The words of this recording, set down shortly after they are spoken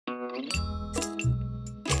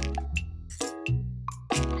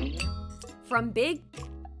From big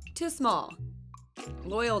to small,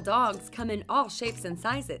 loyal dogs come in all shapes and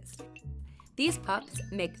sizes. These pups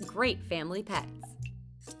make great family pets.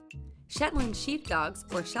 Shetland Sheepdogs,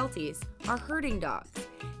 or Shelties, are herding dogs.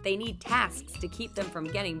 They need tasks to keep them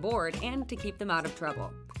from getting bored and to keep them out of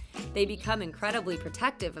trouble. They become incredibly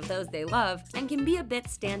protective of those they love and can be a bit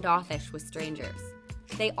standoffish with strangers.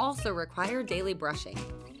 They also require daily brushing.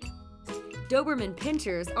 Doberman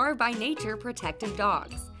Pinschers are by nature protective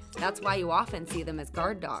dogs. That's why you often see them as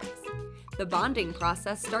guard dogs. The bonding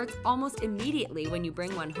process starts almost immediately when you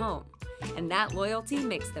bring one home, and that loyalty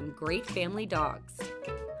makes them great family dogs.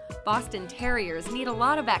 Boston Terriers need a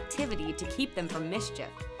lot of activity to keep them from mischief.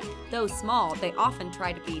 Though small, they often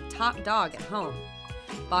try to be top dog at home.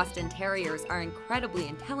 Boston Terriers are incredibly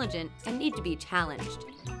intelligent and need to be challenged.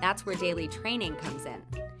 That's where daily training comes in.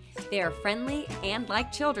 They are friendly and,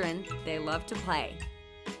 like children, they love to play.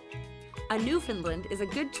 A Newfoundland is a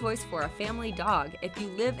good choice for a family dog if you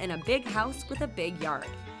live in a big house with a big yard.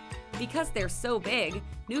 Because they're so big,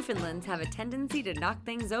 Newfoundlands have a tendency to knock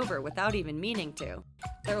things over without even meaning to.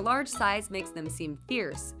 Their large size makes them seem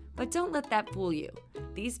fierce, but don't let that fool you.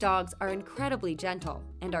 These dogs are incredibly gentle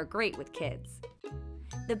and are great with kids.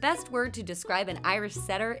 The best word to describe an Irish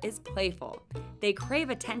setter is playful. They crave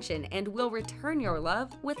attention and will return your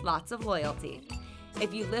love with lots of loyalty.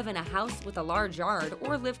 If you live in a house with a large yard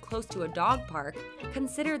or live close to a dog park,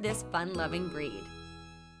 consider this fun-loving breed.